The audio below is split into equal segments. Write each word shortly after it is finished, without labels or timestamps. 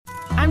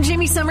I'm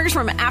Jamie Summers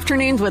from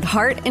Afternoons with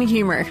Heart and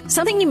Humor.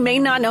 Something you may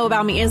not know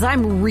about me is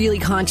I'm really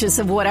conscious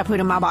of what I put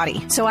in my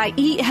body. So I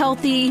eat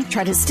healthy,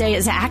 try to stay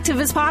as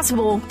active as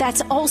possible.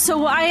 That's also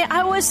why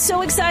I was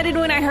so excited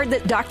when I heard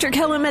that Dr.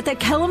 Kellum at the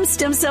Kellum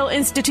Stem Cell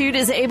Institute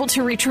is able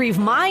to retrieve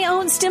my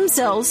own stem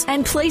cells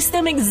and place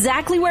them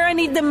exactly where I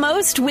need them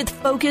most with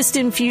focused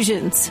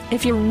infusions.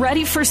 If you're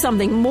ready for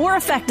something more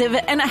effective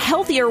and a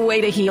healthier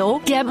way to heal,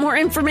 get more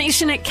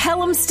information at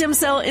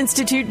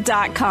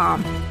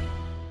KellumStemCellInstitute.com.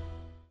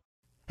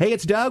 Hey,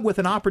 it's Doug with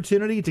an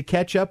opportunity to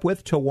catch up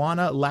with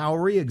Tawana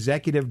Lowery,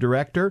 Executive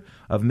Director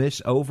of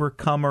Miss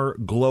Overcomer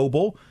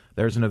Global.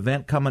 There's an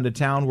event coming to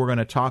town we're going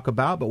to talk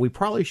about, but we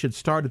probably should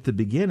start at the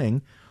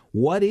beginning.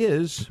 What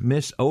is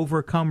Miss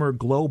Overcomer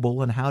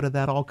Global, and how did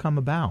that all come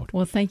about?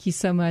 Well, thank you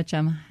so much.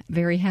 I'm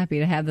very happy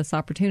to have this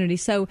opportunity.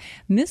 So,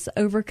 Miss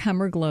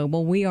Overcomer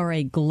Global, we are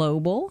a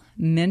global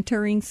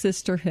mentoring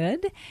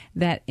sisterhood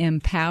that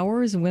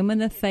empowers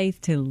women of faith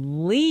to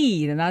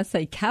lead, and I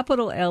say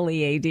capital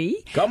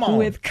L-E-A-D, come on,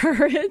 with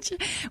courage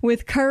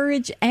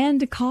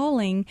and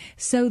calling,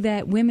 so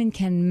that women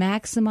can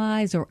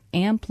maximize or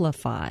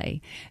amplify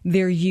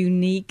their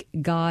unique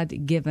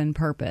God-given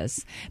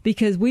purpose.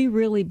 Because we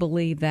really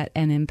believe that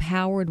an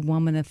empowered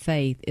woman of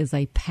faith is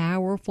a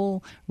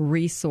powerful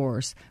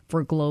resource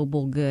for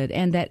global good,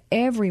 and that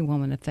every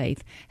woman of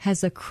faith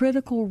has a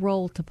critical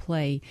role to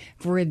play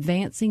for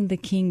advancing the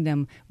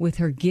kingdom with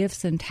her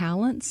gifts and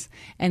talents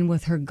and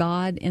with her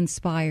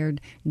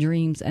God-inspired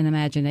dreams and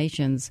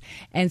imaginations.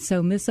 And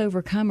so Miss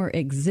Overcomer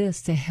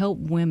exists to help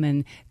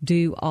women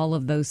do all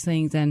of those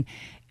things. And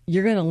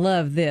you're going to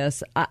love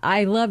this.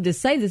 I love to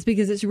say this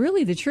because it's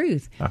really the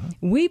truth.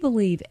 We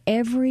believe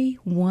every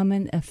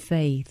woman of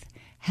faith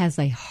has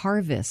a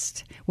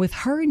harvest with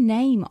her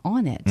name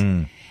on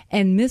it.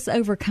 And Miss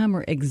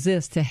Overcomer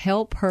exists to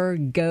help her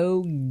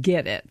go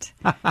get it.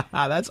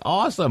 That's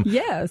awesome.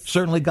 Yes.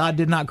 Certainly God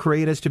did not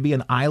create us to be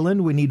an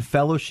island. We need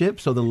fellowship,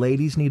 so the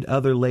ladies need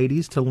other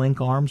ladies to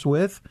link arms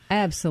with.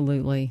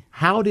 Absolutely.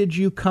 How did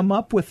you come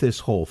up with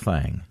this whole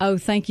thing? Oh,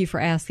 thank you for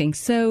asking.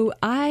 So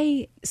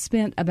I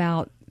spent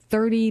about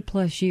 30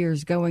 plus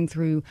years going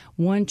through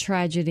one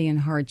tragedy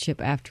and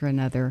hardship after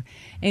another.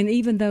 And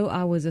even though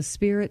I was a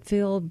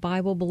spirit-filled,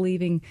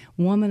 Bible-believing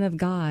woman of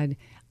God,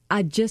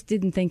 I just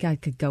didn't think I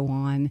could go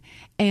on.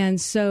 And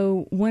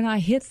so when I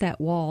hit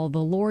that wall, the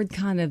Lord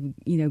kind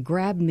of,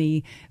 grabbed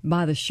me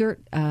by the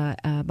shirt,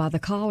 by the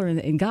collar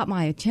and got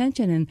my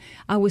attention. And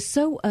I was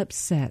so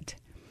upset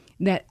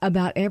that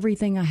about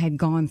everything I had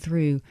gone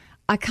through,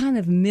 I kind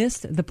of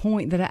missed the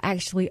point that I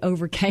actually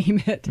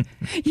overcame it.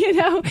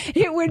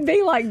 It would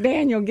be like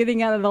Daniel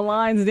getting out of the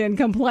lion's den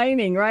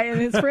complaining, right?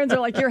 And his friends are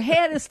like, your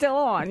head is still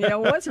on.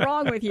 What's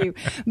wrong with you?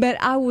 But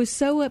I was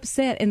so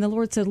upset. And the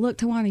Lord said, look,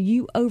 Tawana,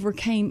 you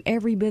overcame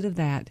every bit of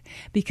that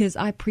because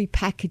I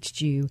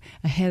prepackaged you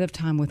ahead of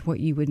time with what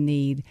you would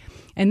need.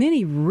 And then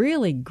he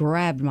really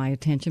grabbed my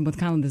attention with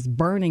kind of this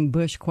burning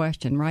bush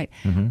question, right?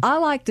 I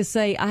like to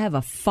say I have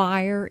a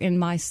fire in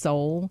my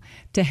soul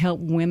to help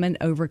women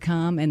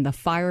overcome, and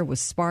the fire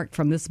was sparked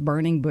from this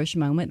burning bush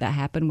moment that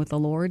happened with the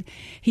Lord.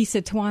 He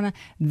said, Tawana,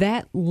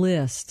 that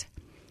list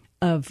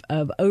of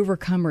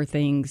overcomer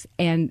things,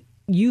 and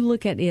you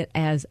look at it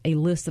as a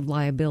list of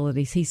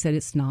liabilities. He said,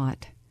 it's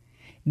not.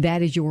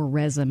 That is your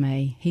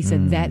resume. He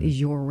said, that is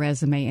your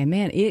resume. And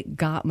man, it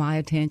got my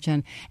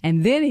attention.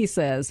 And then he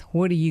says,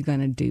 what are you going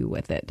to do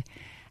with it?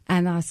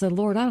 And I said,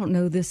 Lord, I don't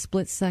know this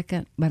split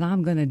second, but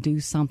I'm going to do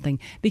something,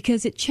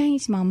 because it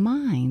changed my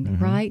mind,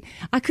 right?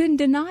 I couldn't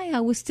deny I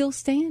was still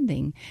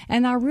standing.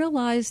 And I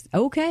realized,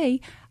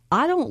 okay,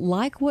 I don't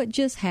like what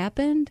just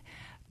happened,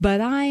 but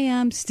I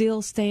am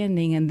still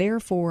standing, and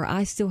therefore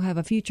I still have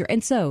a future.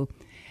 And so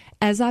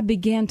as I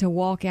began to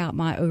walk out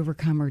my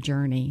overcomer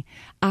journey,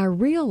 I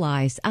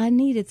realized I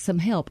needed some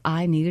help.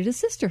 I needed a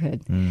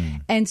sisterhood.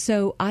 And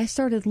so I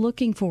started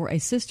looking for a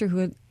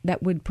sisterhood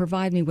that would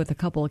provide me with a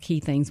couple of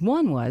key things.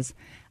 One was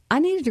I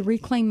needed to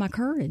reclaim my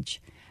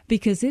courage,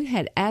 because it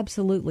had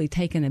absolutely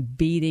taken a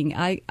beating.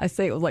 I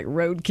say it was like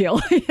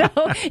roadkill.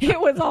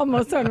 It was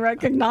almost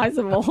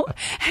unrecognizable.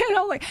 And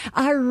I'm like,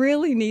 I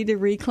really need to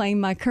reclaim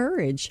my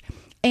courage.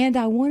 And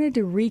I wanted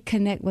to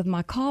reconnect with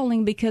my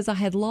calling because I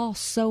had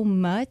lost so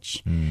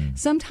much.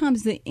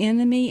 Sometimes the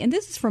enemy, and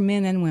this is for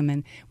men and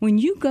women, when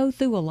you go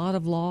through a lot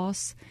of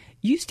loss,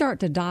 you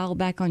start to dial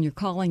back on your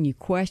calling. You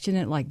question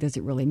it, like, does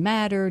it really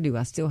matter? Do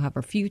I still have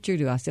a future?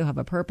 Do I still have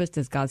a purpose?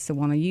 Does God still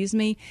want to use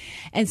me?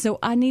 And so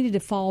I needed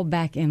to fall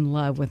back in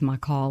love with my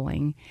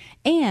calling.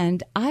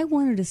 And I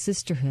wanted a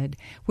sisterhood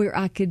where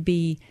I could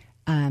be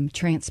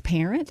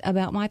transparent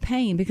about my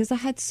pain, because I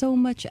had so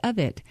much of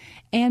it,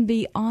 and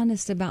be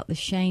honest about the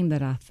shame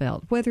that I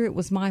felt, whether it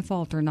was my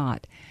fault or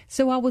not.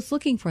 So I was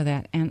looking for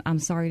that, and I'm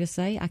sorry to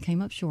say I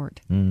came up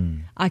short.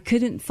 I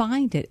couldn't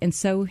find it. And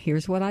so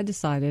here's what I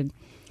decided.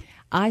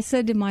 I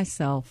said to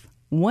myself,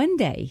 one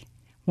day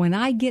when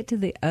I get to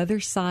the other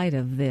side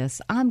of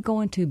this, I'm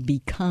going to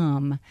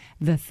become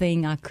the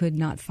thing I could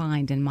not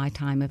find in my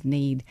time of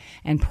need.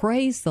 And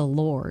praise the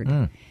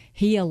Lord.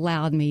 He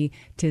allowed me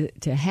to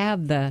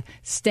have the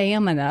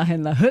stamina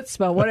and the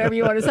chutzpah, whatever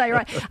you want to say,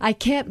 right? I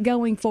kept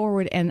going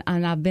forward, and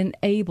I've been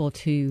able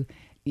to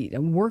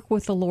work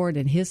with the Lord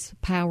and His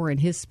power and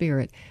His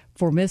Spirit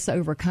for Miss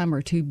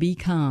Overcomer to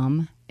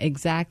become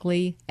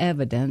exactly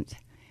evident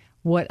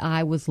what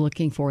I was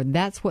looking for.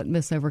 That's what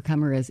Miss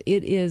Overcomer is.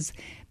 It is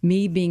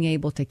me being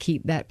able to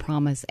keep that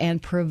promise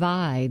and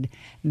provide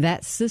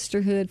that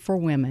sisterhood for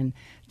women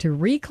to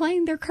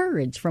reclaim their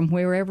courage from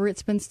wherever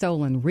it's been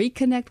stolen,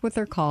 reconnect with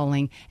their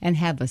calling, and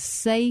have a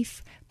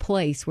safe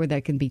place where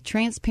they can be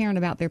transparent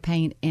about their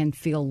pain and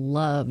feel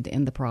loved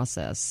in the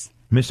process.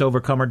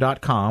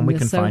 MissOvercomer.com. We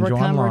can find you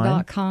online.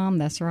 MissOvercomer.com,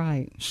 that's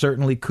right.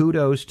 Certainly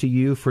kudos to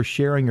you for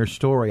sharing your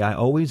story. I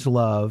always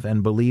love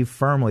and believe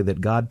firmly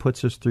that God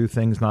puts us through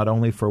things not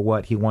only for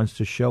what He wants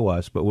to show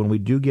us, but when we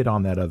do get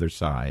on that other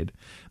side,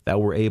 that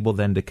we're able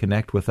then to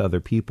connect with other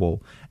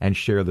people and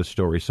share the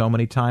story. So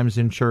many times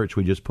in church,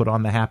 we just put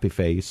on the happy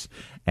face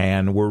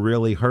and we're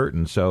really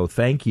hurting. So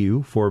thank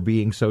you for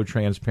being so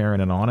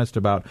transparent and honest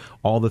about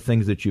all the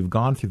things that you've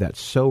gone through.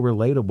 That's so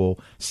relatable,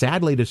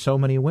 sadly, to so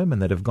many women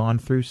that have gone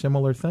through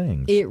similar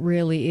things. It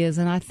really is.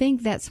 And I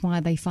think that's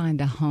why they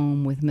find a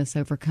home with Miss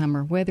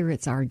Overcomer, whether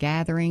it's our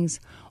gatherings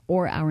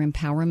or our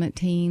empowerment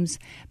teams,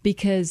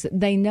 because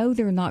they know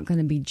they're not going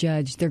to be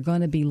judged. They're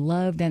going to be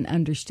loved and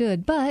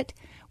understood. But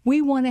we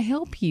want to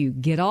help you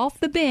get off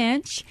the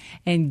bench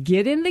and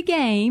get in the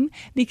game,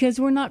 because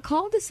we're not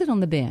called to sit on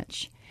the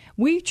bench.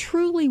 We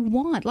truly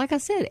want, like I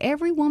said,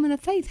 every woman of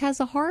faith has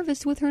a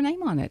harvest with her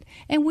name on it,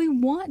 and we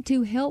want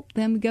to help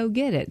them go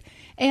get it.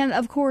 And,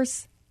 of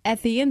course,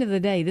 at the end of the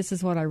day, this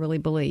is what I really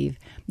believe,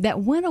 that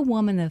when a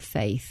woman of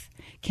faith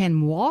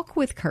can walk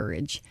with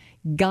courage,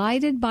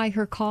 guided by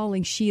her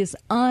calling, she is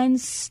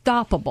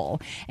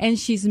unstoppable. And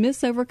she's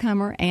Miss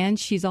Overcomer, and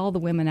she's all the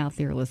women out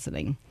there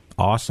listening.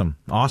 Awesome.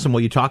 Awesome.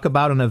 Well, you talk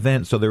about an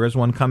event, so there is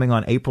one coming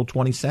on April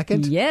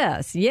 22nd?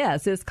 Yes.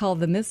 It's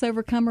called the Miss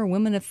Overcomer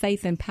Women of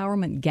Faith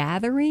Empowerment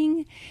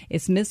Gathering.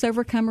 It's Miss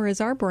Overcomer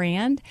is our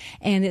brand,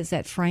 and it's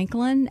at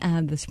Franklin,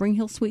 the Spring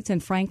Hill Suites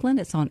in Franklin.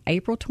 It's on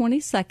April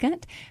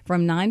 22nd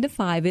from 9 to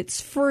 5. It's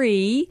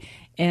free.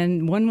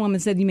 And one woman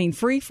said, "You mean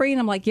free? And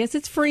I'm like, yes,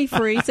 it's free.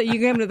 So you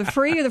can go to the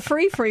free or the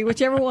free,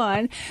 whichever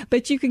one.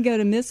 But you can go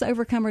to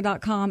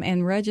MissOvercomer.com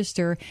and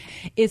register.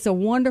 It's a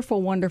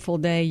wonderful, wonderful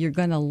day. You're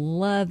going to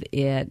love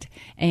it.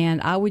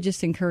 And I would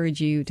just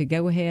encourage you to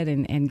go ahead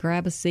and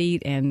grab a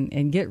seat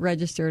and get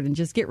registered and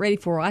just get ready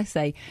for, I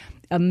say,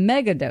 a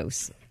mega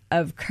dose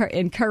of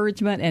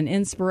encouragement and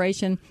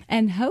inspiration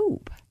and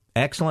hope.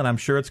 Excellent. I'm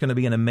sure it's going to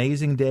be an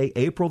amazing day,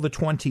 April the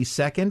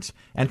 22nd.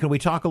 And can we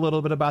talk a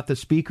little bit about the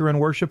speaker and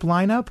worship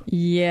lineup?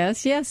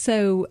 Yes.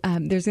 So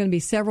there's going to be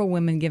several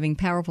women giving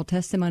powerful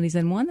testimonies,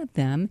 and one of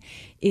them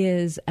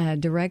is a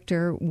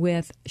director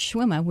with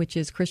SHWMA, which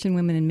is Christian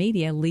Women in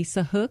Media,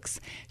 Lisa Hooks.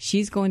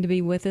 She's going to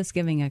be with us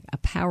giving a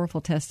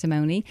powerful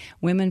testimony.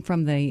 Women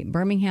from the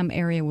Birmingham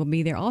area will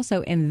be there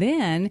also. And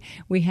then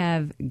we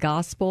have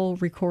gospel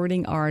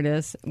recording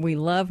artist. We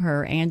love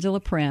her, Angela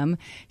Prim.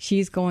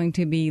 She's going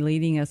to be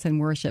leading us in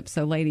worship.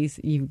 So, ladies,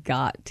 you've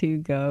got to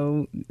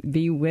go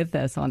be with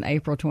us on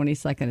April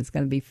 22nd. It's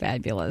going to be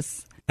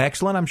fabulous.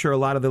 Excellent. I'm sure a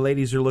lot of the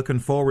ladies are looking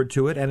forward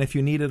to it. And if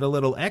you needed a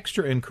little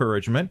extra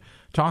encouragement,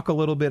 talk a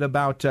little bit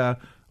about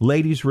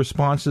ladies'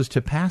 responses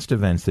to past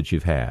events that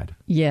you've had.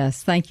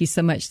 Yes, thank you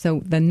so much.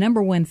 So the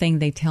number one thing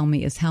they tell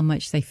me is how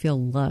much they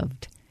feel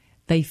loved.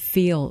 They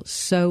feel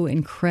so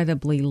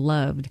incredibly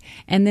loved.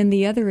 And then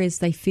the other is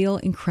they feel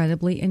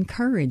incredibly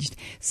encouraged.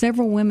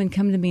 Several women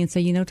come to me and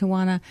say,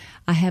 Tawana,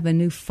 I have a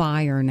new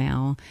fire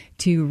now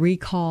to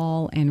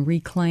recall and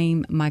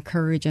reclaim my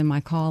courage and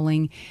my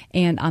calling.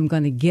 And I'm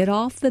going to get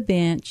off the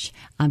bench.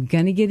 I'm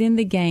going to get in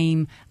the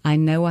game. I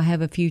know I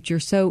have a future.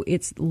 So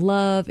it's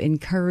love,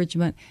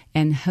 encouragement,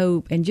 and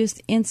hope, and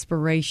just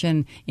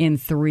inspiration in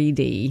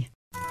 3D.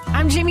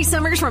 I'm Jamie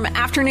Summers from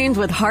Afternoons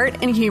with Heart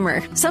and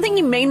Humor. Something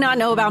you may not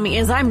know about me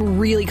is I'm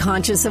really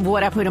conscious of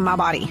what I put in my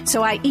body.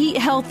 So I eat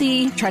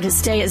healthy, try to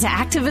stay as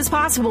active as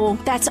possible.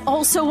 That's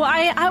also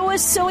why I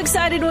was so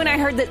excited when I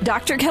heard that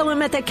Dr.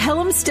 Kellum at the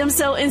Kellum Stem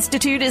Cell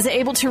Institute is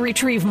able to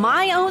retrieve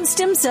my own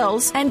stem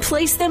cells and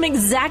place them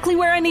exactly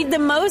where I need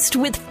them most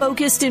with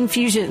focused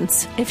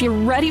infusions. If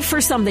you're ready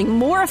for something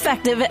more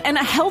effective and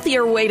a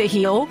healthier way to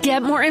heal,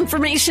 get more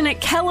information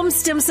at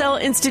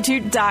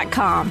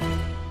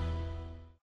KellumStemCellInstitute.com.